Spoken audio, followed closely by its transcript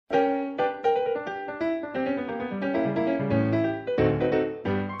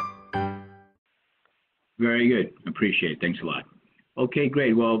Very good. Appreciate it. Thanks a lot. Okay,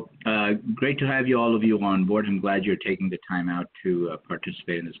 great. Well, great to have all of you on board. I'm glad you're taking the time out to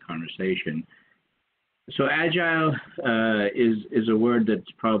participate in this conversation. So agile is a word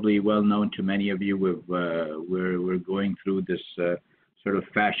that's probably well known to many of you. We're going through this sort of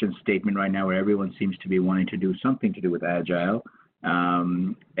fashion statement right now where everyone seems to be wanting to do something to do with agile.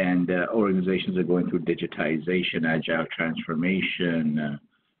 And organizations are going through digitization, agile transformation,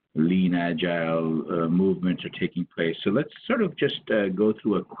 lean agile movements are taking place. So let's sort of just go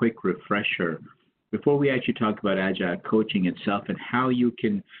through a quick refresher before we actually talk about agile coaching itself and how you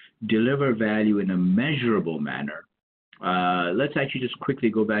can deliver value in a measurable manner. Let's actually just quickly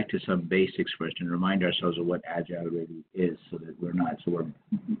go back to some basics first and remind ourselves of what agile really is, so that we're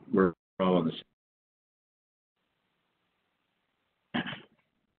all on the same.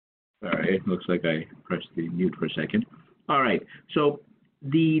 All right, it looks like I pressed the mute for a second. All right, so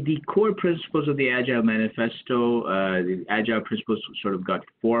the core principles of the Agile Manifesto, the Agile principles sort of got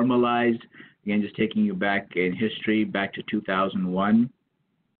formalized. Again, just taking you back in history, back to 2001,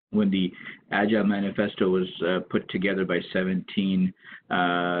 when the Agile Manifesto was put together by 17,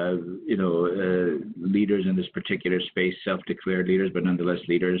 leaders in this particular space, self-declared leaders, but nonetheless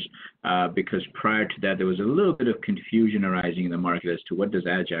leaders, because prior to that, there was a little bit of confusion arising in the market as to what does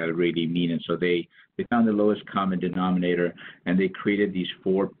Agile really mean. And so they found the lowest common denominator, and they created these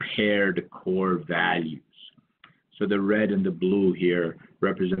 4 paired core values. So the red and the blue here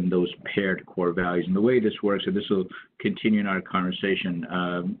represent those paired core values. And the way this works, and this will continue in our conversation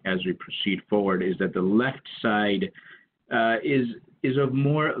as we proceed forward, is that the left side is of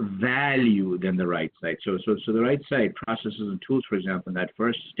more value than the right side. So the right side, processes and tools, for example, in that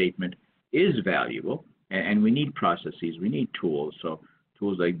first statement is valuable, and we need processes, we need tools. So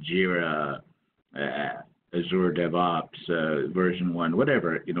tools like Jira, Azure DevOps, version 1,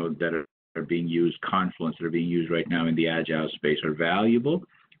 whatever, that are being used, Confluence that are being used right now in the Agile space are valuable,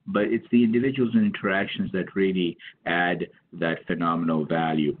 but it's the individuals and interactions that really add that phenomenal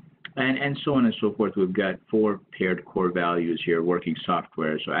value. And so on and so forth. We've got 4 paired core values here: working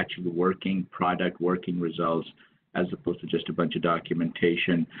software, so actually working product, working results, as opposed to just a bunch of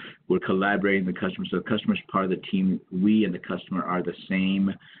documentation. We're collaborating with the customer, so the customer's part of the team. We and the customer are the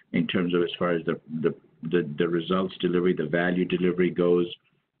same in terms of as far as the results delivery, the value delivery goes.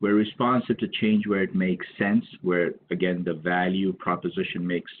 We're responsive to change where it makes sense, where, again, the value proposition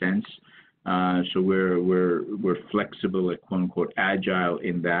makes sense. So we're flexible, quote unquote, agile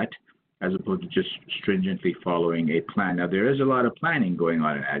in that, as opposed to just stringently following a plan. Now, there is a lot of planning going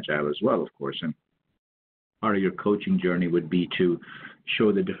on in agile as well, of course, and part of your coaching journey would be to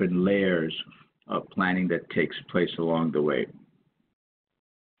show the different layers of planning that takes place along the way.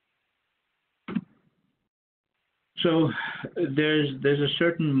 So there's a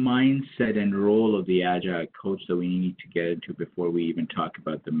certain mindset and role of the Agile coach that we need to get into before we even talk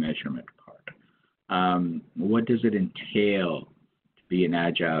about the measurement part. What does it entail to be an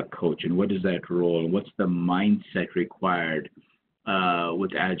Agile coach, and what is that role? What's the mindset required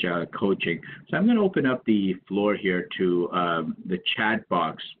with Agile coaching? So I'm going to open up the floor here to the chat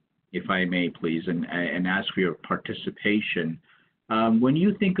box, if I may, please, and ask for your participation. When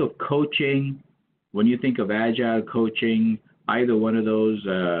you think of coaching, when you think of Agile coaching, either one of those,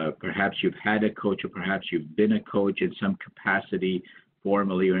 perhaps you've had a coach or perhaps you've been a coach in some capacity,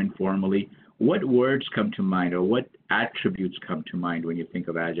 formally or informally, what words come to mind or what attributes come to mind when you think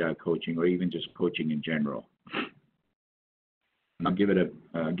of Agile coaching or even just coaching in general? I'll give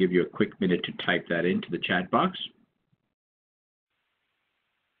you a quick minute to type that into the chat box.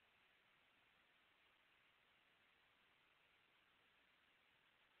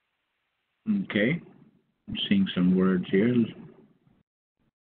 Okay, I'm seeing some words here.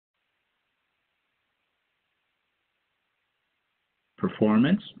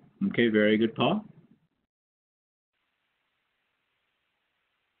 Performance. Okay, very good, Paul.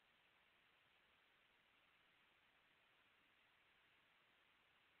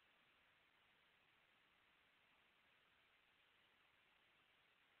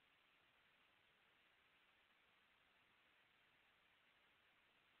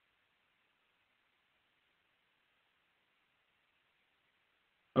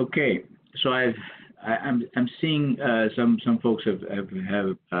 Okay, so I'm seeing some folks have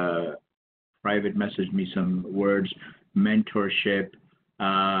private messaged me some words: mentorship,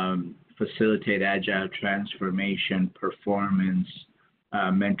 facilitate agile transformation, performance.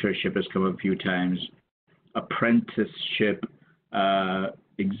 Mentorship has come up a few times. Apprenticeship,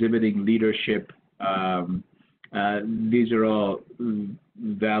 exhibiting leadership. These are all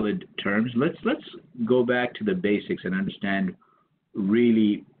valid terms. Let's go back to the basics and understand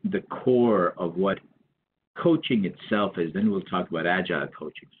really the core of what coaching itself is. Then we'll talk about agile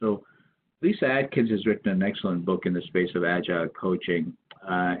coaching. So Lisa Atkins has written an excellent book in the space of agile coaching,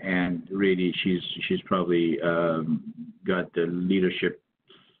 and really she's probably got the leadership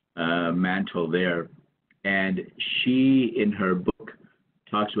mantle there. And she, in her book,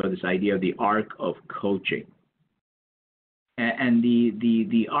 talks about this idea of the arc of coaching. And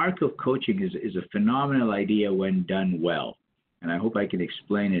the arc of coaching is a phenomenal idea when done well. And I hope I can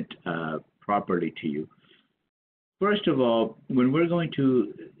explain it properly to you. First of all, when we're going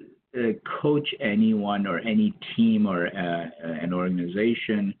to coach anyone or any team or an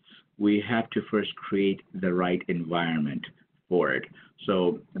organization, we have to first create the right environment for it.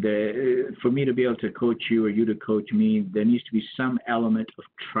 So for me to be able to coach you or you to coach me, there needs to be some element of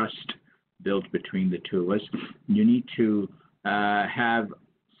trust built between the two of us. You need to have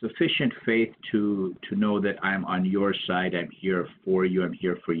sufficient faith to know that I'm on your side, I'm here for you, I'm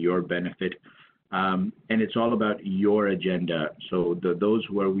here for your benefit. And it's all about your agenda. So those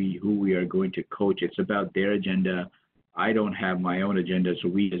who we are going to coach, it's about their agenda. I don't have my own agenda, so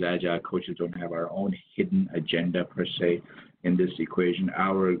we as agile coaches don't have our own hidden agenda per se in this equation.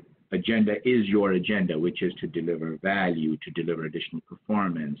 Our agenda is your agenda, which is to deliver value, to deliver additional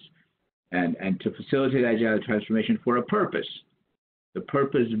performance, and to facilitate agile transformation for a purpose. The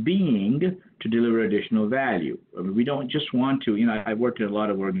purpose being to deliver additional value. I mean, we don't just want to, I've worked in a lot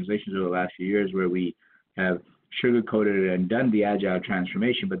of organizations over the last few years where we have sugar-coated it and done the agile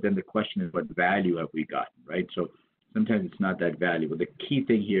transformation, but then the question is, what value have we gotten, right? So sometimes it's not that valuable. The key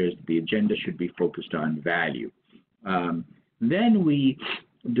thing here is the agenda should be focused on value. Then we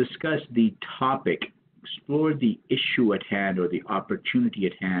discuss the topic, explore the issue at hand or the opportunity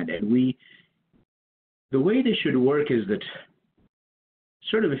at hand, and the way this should work is that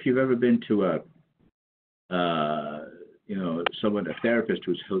sort of if you've ever been to a therapist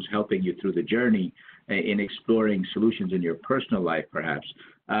who's helping you through the journey in exploring solutions in your personal life, perhaps.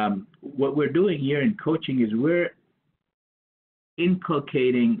 What we're doing here in coaching is we're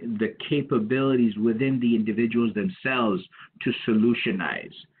inculcating the capabilities within the individuals themselves to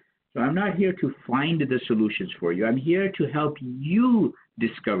solutionize. So I'm not here to find the solutions for you. I'm here to help you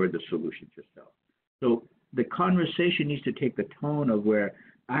discover the solutions yourself. So the conversation needs to take the tone of where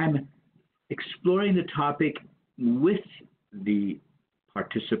I'm exploring the topic with the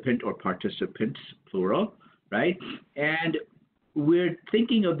participant or participants, plural, right? And we're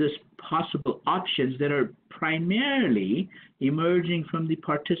thinking of this possible options that are primarily emerging from the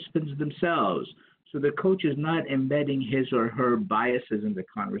participants themselves. So the coach is not embedding his or her biases in the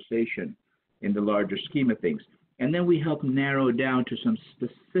conversation in the larger scheme of things. And then we help narrow down to some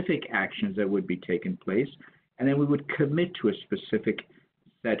specific actions that would be taking place. And then we would commit to a specific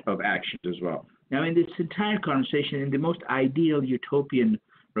set of actions as well. Now, in this entire conversation, in the most ideal utopian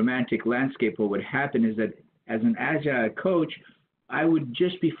romantic landscape, what would happen is that as an agile coach, I would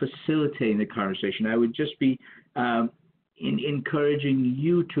just be facilitating the conversation. I would just be encouraging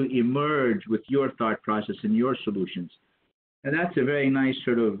you to emerge with your thought process and your solutions. And that's a very nice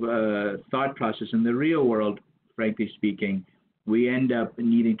sort of thought process. In the real world, frankly speaking, we end up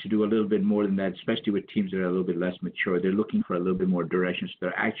needing to do a little bit more than that, especially with teams that are a little bit less mature. They're looking for a little bit more direction. So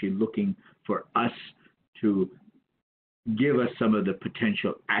they're actually looking for us to give us some of the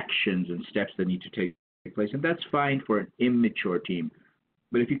potential actions and steps that need to take place. And that's fine for an immature team.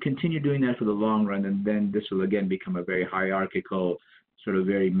 But if you continue doing that for the long run, and then this will again become a very hierarchical, sort of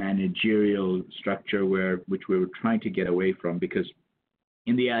very managerial structure which we were trying to get away from, because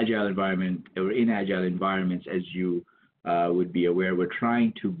in the agile environment or in agile environments, as you would be aware, we're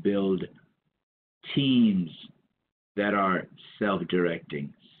trying to build teams that are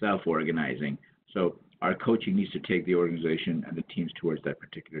self-directing, self-organizing. So our coaching needs to take the organization and the teams towards that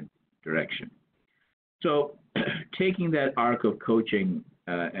particular direction. So taking that arc of coaching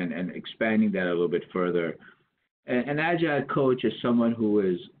and expanding that a little bit further, an agile coach is someone who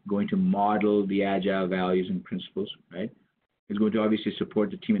is going to model the agile values and principles, right? Is going to obviously support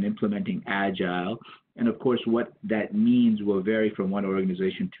the team in implementing agile. And of course, what that means will vary from one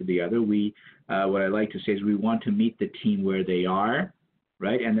organization to the other. What I like to say is we want to meet the team where they are,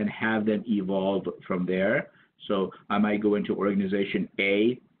 right? And then have them evolve from there. So I might go into organization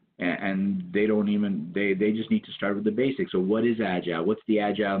A and they just need to start with the basics. So what is agile? What's the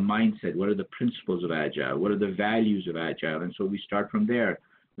agile mindset? What are the principles of agile? What are the values of agile? And so we start from there.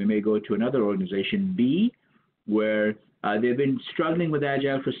 We may go to another organization B where they've been struggling with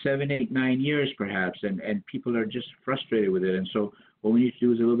agile for 7, 8, 9 years perhaps, and people are just frustrated with it. And so what we need to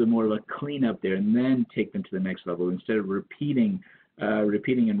do is a little bit more of a cleanup there and then take them to the next level instead of repeating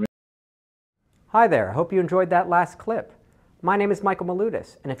and Hi there, hope you enjoyed that last clip. My name is Michael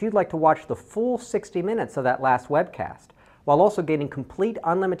Maludis, and if you'd like to watch the full 60 minutes of that last webcast, while also gaining complete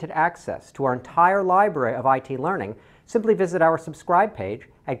unlimited access to our entire library of IT learning, simply visit our subscribe page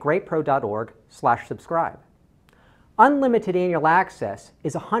at greatpro.org/subscribe. Unlimited annual access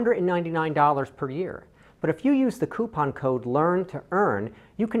is $199 per year, but if you use the coupon code LEARN to earn,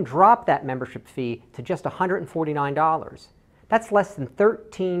 you can drop that membership fee to just $149. That's less than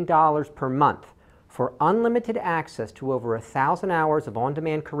 $13 per month for unlimited access to over 1,000 hours of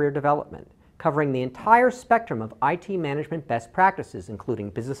on-demand career development, covering the entire spectrum of IT management best practices, including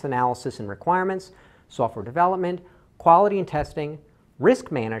business analysis and requirements, software development, quality and testing,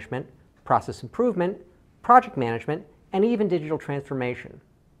 risk management, process improvement, project management, and even digital transformation.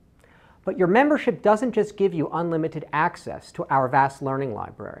 But your membership doesn't just give you unlimited access to our vast learning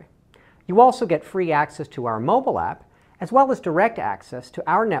library. You also get free access to our mobile app, as well as direct access to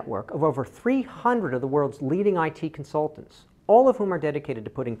our network of over 300 of the world's leading IT consultants, all of whom are dedicated to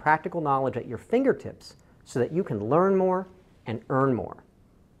putting practical knowledge at your fingertips so that you can learn more and earn more.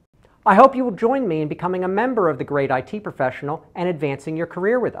 I hope you will join me in becoming a member of the Great IT Professional and advancing your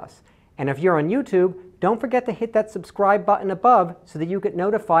career with us. And if you're on YouTube, don't forget to hit that subscribe button above so that you get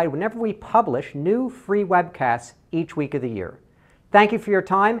notified whenever we publish new free webcasts each week of the year. Thank you for your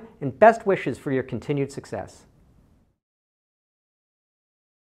time and best wishes for your continued success.